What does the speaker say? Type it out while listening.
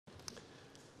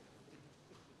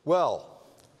Well,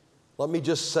 let me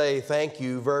just say thank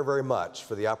you very, very much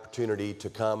for the opportunity to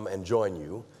come and join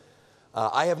you.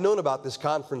 I have known about this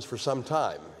conference for some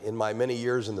time. In my many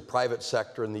years in the private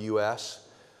sector in the U.S.,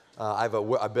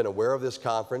 I've been aware of this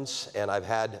conference, and I've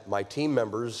had my team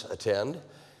members attend.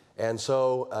 And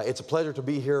so it's a pleasure to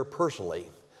be here personally.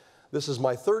 This is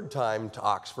my third time to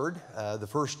Oxford, the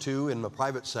first two in the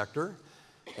private sector.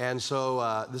 And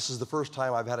so this is the first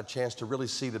time I've had a chance to really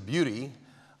see the beauty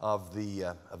of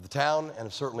the town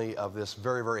and certainly of this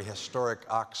very, very historic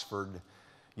Oxford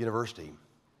University.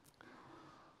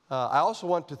 I also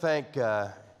want to thank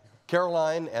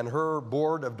Caroline and her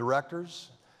board of directors.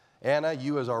 Anna,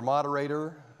 you as our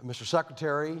moderator, Mr.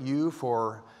 Secretary, you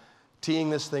for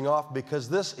teeing this thing off, because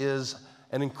this is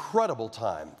an incredible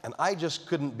time. And I just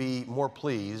couldn't be more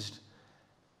pleased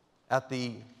at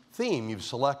the theme you've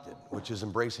selected, which is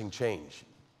embracing change.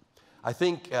 I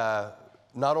think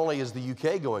not only is the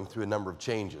UK going through a number of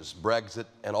changes, Brexit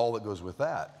and all that goes with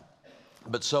that,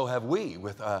 but so have we,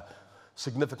 with a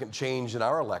significant change in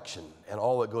our election and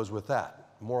all that goes with that.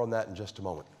 More on that in just a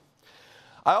moment.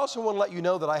 I also want to let you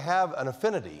know that I have an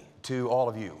affinity to all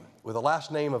of you. With the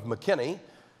last name of McKinney,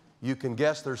 you can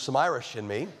guess there's some Irish in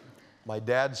me. My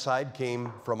dad's side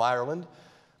came from Ireland,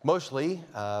 mostly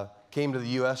came to the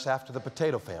U.S. after the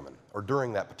potato famine, or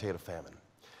during that potato famine.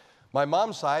 My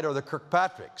mom's side are the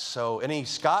Kirkpatricks. So any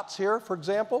Scots here, for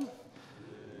example?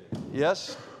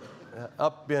 Yes.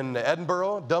 Up in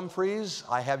Edinburgh, Dumfries.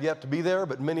 I have yet to be there,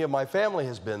 but many of my family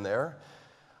has been there.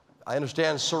 I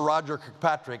understand Sir Roger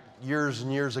Kirkpatrick, years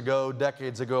and years ago,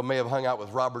 decades ago, may have hung out with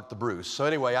Robert the Bruce. So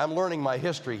anyway, I'm learning my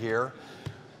history here.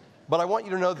 But I want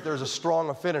you to know that there's a strong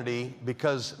affinity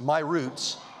because my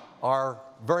roots are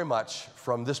very much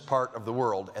from this part of the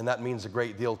world, and that means a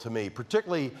great deal to me,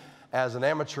 particularly as an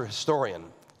amateur historian.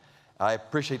 I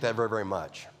appreciate that very, very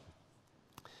much.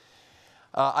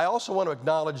 I also want to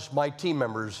acknowledge my team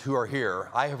members who are here.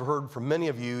 I have heard from many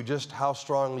of you just how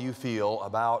strongly you feel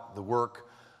about the work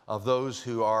of those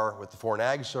who are with the Foreign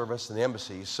Ag Service and the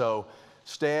embassies. So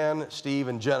Stan, Steve,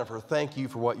 and Jennifer, thank you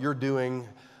for what you're doing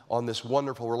on this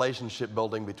wonderful relationship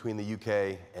building between the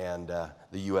UK and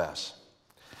the US.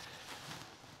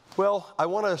 Well, I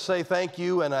want to say thank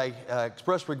you, and I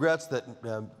express regrets that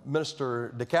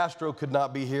Minister DeCastro could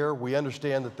not be here. We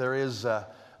understand that there is a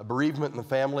bereavement in the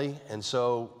family, and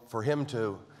so for him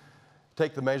to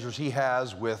take the measures he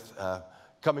has with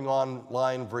coming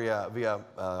online via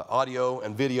audio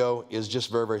and video is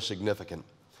just very, very significant.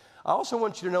 I also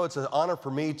want you to know it's an honor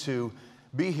for me to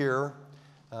be here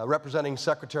representing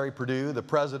Secretary Perdue, the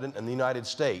President, and the United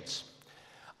States.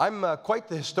 I'm quite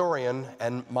the historian,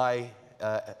 and my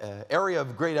area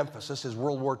of great emphasis is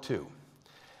World War II.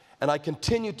 And I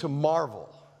continue to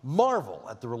marvel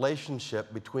at the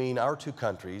relationship between our two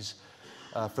countries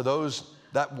for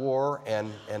that war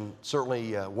and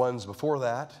certainly ones before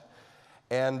that.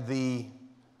 And the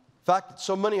fact that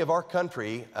so many of our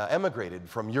country emigrated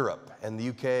from Europe, and the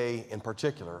UK in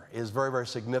particular, is very, very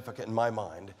significant in my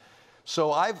mind.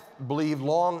 So I've believed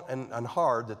long and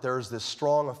hard that there's this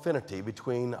strong affinity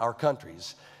between our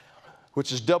countries,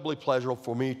 which is doubly pleasurable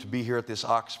for me to be here at this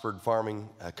Oxford Farming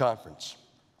Conference.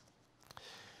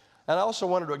 And I also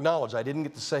wanted to acknowledge, I didn't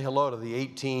get to say hello to the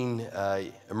 18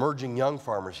 emerging young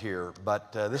farmers here,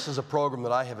 but this is a program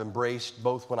that I have embraced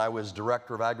both when I was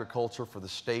Director of Agriculture for the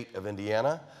state of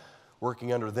Indiana,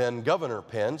 working under then Governor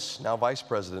Pence, now Vice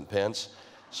President Pence.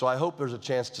 So I hope there's a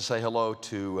chance to say hello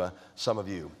to some of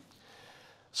you.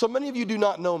 So many of you do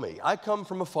not know me. I come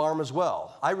from a farm as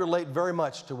well. I relate very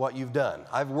much to what you've done.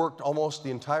 I've worked almost the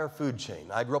entire food chain.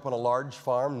 I grew up on a large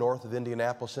farm north of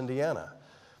Indianapolis, Indiana.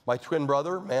 My twin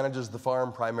brother manages the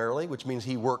farm primarily, which means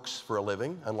he works for a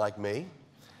living, unlike me.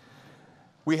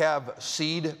 We have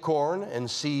seed corn and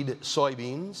seed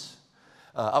soybeans.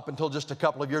 Up until just a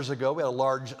couple of years ago, we had a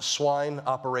large swine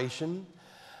operation.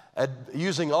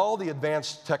 Using all the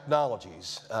advanced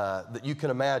technologies that you can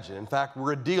imagine. In fact,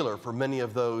 we're a dealer for many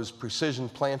of those precision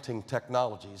planting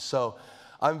technologies. So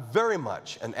I'm very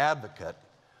much an advocate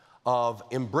of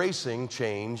embracing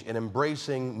change and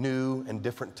embracing new and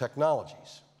different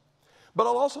technologies. But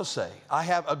I'll also say I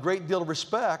have a great deal of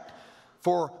respect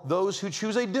for those who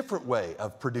choose a different way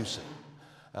of producing.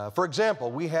 For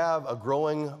example, we have a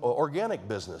growing organic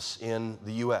business in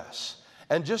the U.S.,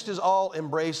 and just as all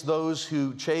embrace those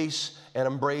who chase and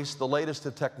embrace the latest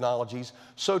of technologies,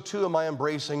 so too am I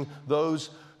embracing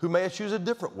those who may choose a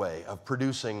different way of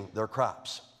producing their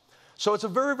crops. So it's a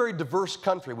very, very diverse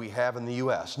country we have in the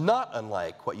U.S., not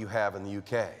unlike what you have in the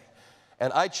UK.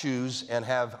 And I choose and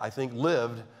have, I think,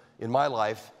 lived in my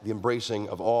life the embracing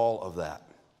of all of that.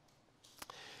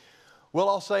 Well,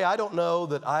 I'll say I don't know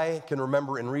that I can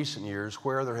remember in recent years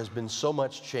where there has been so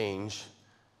much change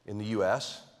in the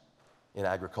U.S., in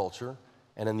agriculture,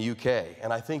 and in the U.K.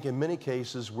 And I think in many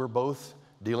cases we're both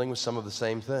dealing with some of the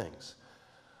same things.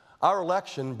 Our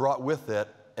election brought with it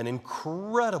an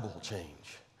incredible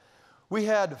change. We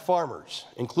had farmers,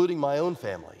 including my own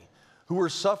family, who were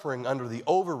suffering under the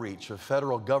overreach of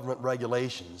federal government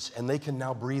regulations, and they can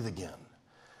now breathe again.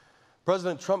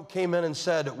 President Trump came in and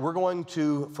said, we're going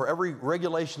to, for every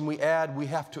regulation we add, we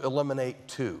have to eliminate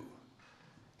 2.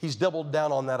 He's doubled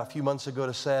down on that a few months ago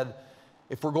to said,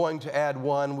 if we're going to add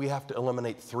 1, we have to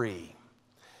eliminate 3.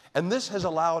 And this has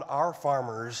allowed our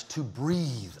farmers to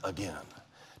breathe again,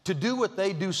 to do what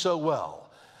they do so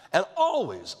well, and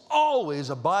always,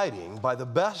 always abiding by the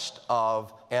best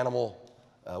of animal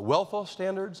welfare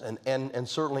standards and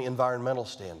certainly environmental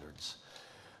standards.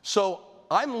 So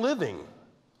I'm living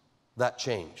that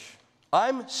change.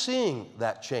 I'm seeing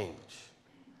that change.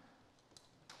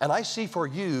 And I see for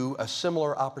you a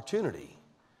similar opportunity.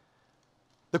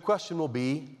 The question will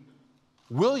be,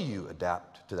 will you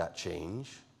adapt to that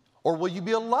change, or will you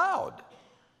be allowed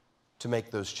to make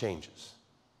those changes?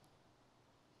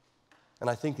 And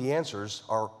I think the answers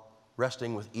are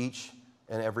resting with each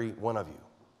and every one of you.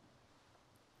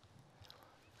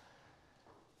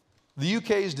 The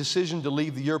UK's decision to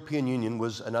leave the European Union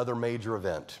was another major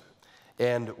event.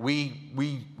 And we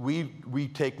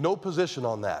take no position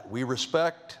on that. We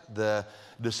respect the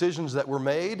decisions that were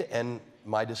made, and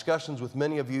my discussions with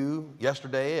many of you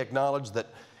yesterday acknowledged that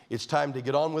it's time to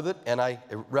get on with it, and I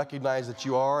recognize that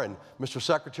you are, and Mr.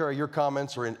 Secretary, your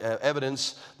comments are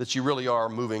evidence that you really are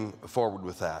moving forward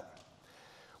with that.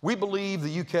 We believe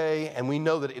the UK, and we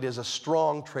know that it is a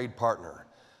strong trade partner,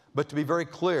 but to be very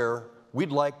clear,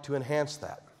 we'd like to enhance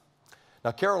that. Now,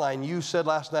 Caroline, you said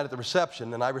last night at the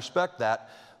reception, and I respect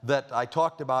that I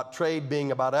talked about trade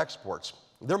being about exports.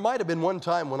 There might have been one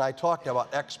time when I talked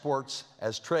about exports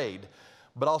as trade,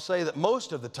 but I'll say that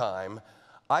most of the time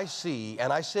I see,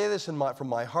 and I say this from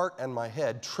my heart and my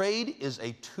head, trade is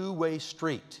a two-way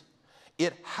street.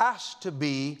 It has to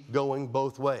be going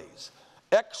both ways.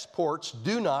 Exports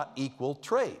do not equal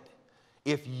trade.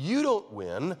 If you don't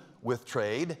win with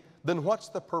trade, then what's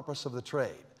the purpose of the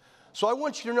trade? So I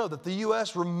want you to know that the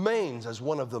U.S. remains as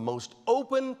one of the most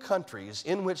open countries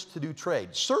in which to do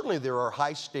trade. Certainly there are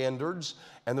high standards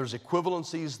and there's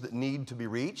equivalencies that need to be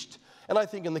reached. And I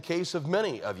think in the case of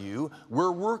many of you,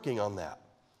 we're working on that.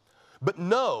 But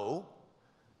no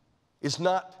is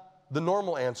not the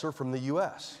normal answer from the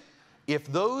U.S. If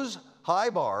those high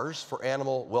bars for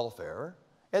animal welfare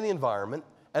and the environment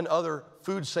and other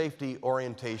food safety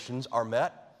orientations are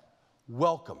met,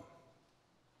 welcome.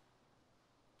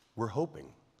 We're hoping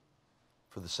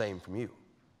for the same from you.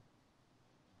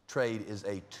 Trade is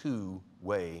a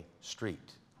two-way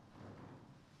street.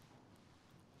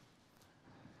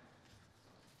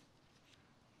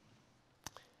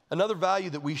 Another value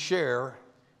that we share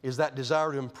is that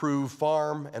desire to improve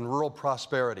farm and rural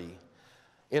prosperity.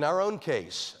 In our own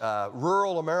case,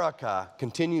 rural America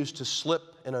continues to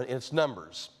slip in its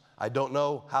numbers. I don't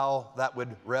know how that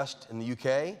would rest in the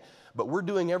UK, but we're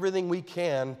doing everything we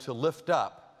can to lift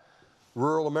up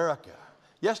rural America.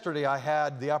 Yesterday, I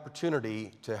had the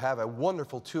opportunity to have a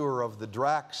wonderful tour of the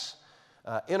Drax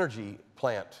energy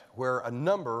plant, where a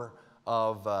number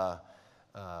of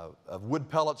wood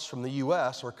pellets from the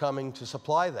U.S. are coming to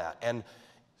supply that, and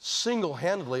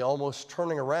single-handedly almost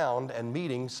turning around and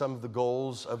meeting some of the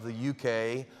goals of the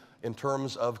UK in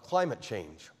terms of climate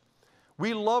change.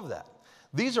 We love that.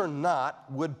 These are not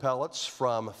wood pellets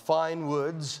from fine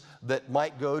woods that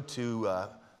might go to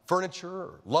furniture,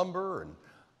 or lumber, and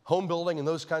home building, and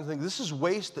those kinds of things. This is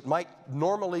waste that might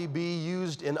normally be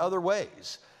used in other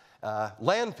ways,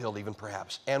 landfill even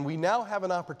perhaps. And we now have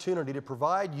an opportunity to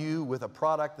provide you with a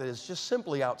product that is just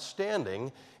simply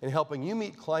outstanding in helping you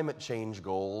meet climate change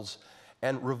goals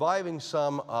and reviving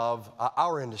some of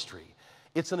our industry.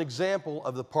 It's an example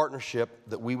of the partnership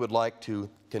that we would like to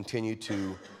continue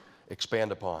to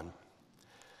expand upon.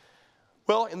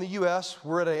 Well, in the U.S.,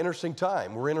 we're at an interesting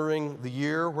time. We're entering the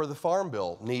year where the Farm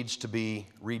Bill needs to be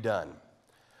redone.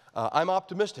 I'm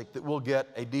optimistic that we'll get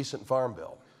a decent Farm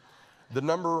Bill. The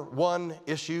number one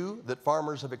issue that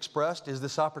farmers have expressed is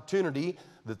this opportunity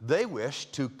that they wish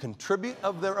to contribute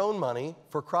of their own money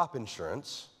for crop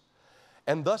insurance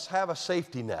and thus have a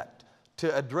safety net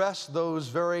to address those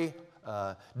very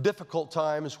difficult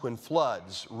times when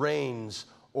floods, rains,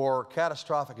 or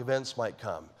catastrophic events might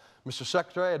come. Mr.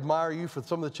 Secretary, I admire you for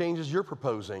some of the changes you're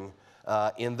proposing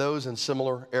in those and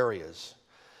similar areas.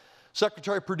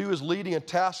 Secretary Perdue is leading a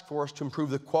task force to improve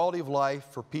the quality of life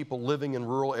for people living in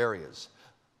rural areas.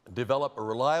 develop a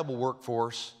reliable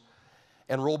workforce,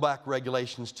 and roll back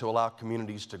regulations to allow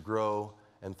communities to grow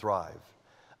and thrive.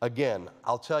 Again,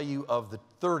 I'll tell you, of the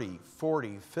 30,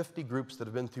 40, 50 groups that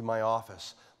have been through my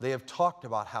office, they have talked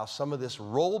about how some of this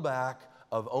rollback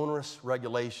of onerous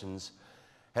regulations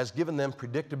has given them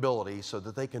predictability so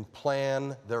that they can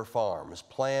plan their farms,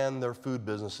 plan their food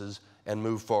businesses, and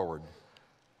move forward.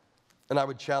 And I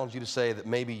would challenge you to say that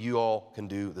maybe you all can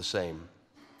do the same.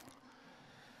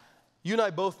 You and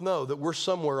I both know that we're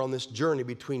somewhere on this journey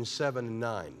between 7 and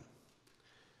 9.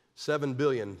 7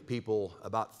 billion people.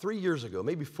 About 3 years ago,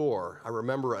 maybe 4, I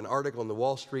remember an article in the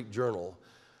Wall Street Journal.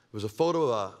 It was a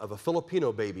photo of a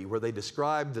Filipino baby where they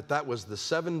described that that was the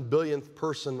 7 billionth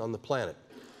person on the planet.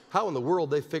 How in the world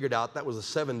they figured out that was the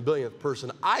 7 billionth person,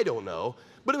 I don't know,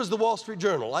 but it was the Wall Street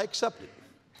Journal. I accept it.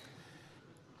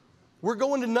 We're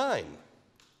going to 9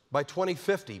 by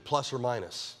 2050, plus or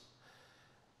minus.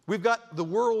 We've got the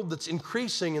world that's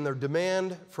increasing in their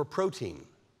demand for protein.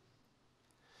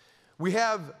 We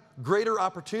have greater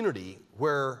opportunity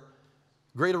where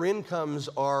greater incomes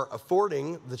are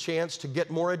affording the chance to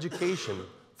get more education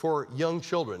for young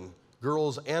children,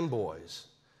 girls and boys.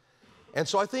 And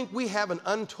so I think we have an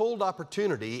untold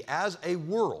opportunity as a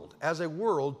world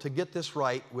to get this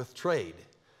right with trade.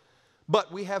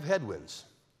 But we have headwinds.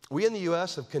 We in the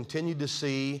U.S. have continued to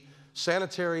see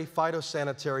sanitary,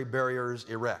 phytosanitary barriers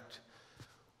erect.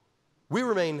 We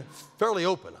remain fairly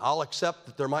open. I'll accept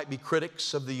that there might be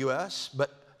critics of the U.S.,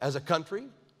 but as a country,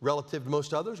 relative to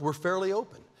most others, we're fairly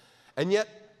open. And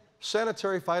yet,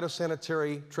 sanitary,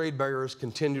 phytosanitary trade barriers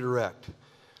continue to erect.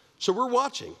 So we're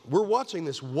watching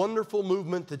this wonderful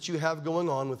movement that you have going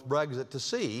on with Brexit to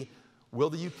see, will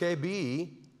the UK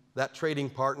be that trading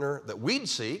partner that we'd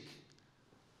seek,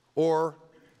 or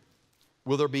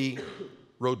will there be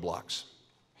roadblocks?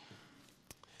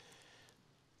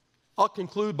 I'll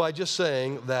conclude by just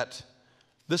saying that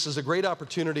this is a great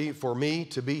opportunity for me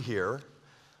to be here.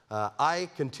 I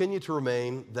continue to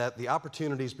remain that the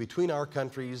opportunities between our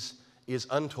countries is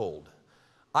untold.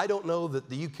 I don't know that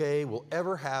the UK will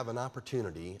ever have an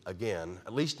opportunity again,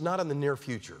 at least not in the near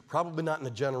future, probably not in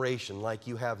a generation like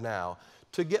you have now,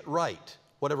 to get right,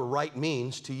 whatever right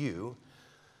means to you,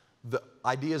 the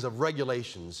ideas of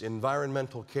regulations,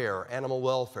 environmental care, animal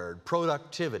welfare,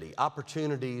 productivity,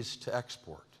 opportunities to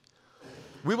export.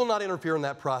 We will not interfere in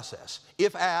that process.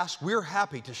 If asked, we're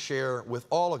happy to share with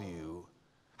all of you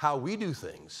how we do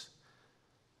things,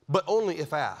 but only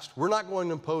if asked. We're not going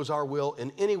to impose our will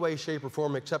in any way, shape, or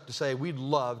form except to say we'd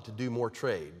love to do more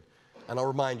trade. And I'll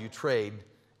remind you, trade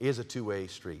is a two-way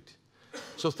street.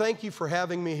 So thank you for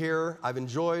having me here. I've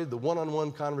enjoyed the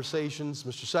one-on-one conversations.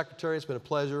 Mr. Secretary, it's been a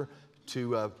pleasure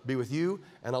to be with you,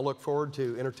 and I look forward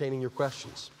to entertaining your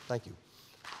questions. Thank you.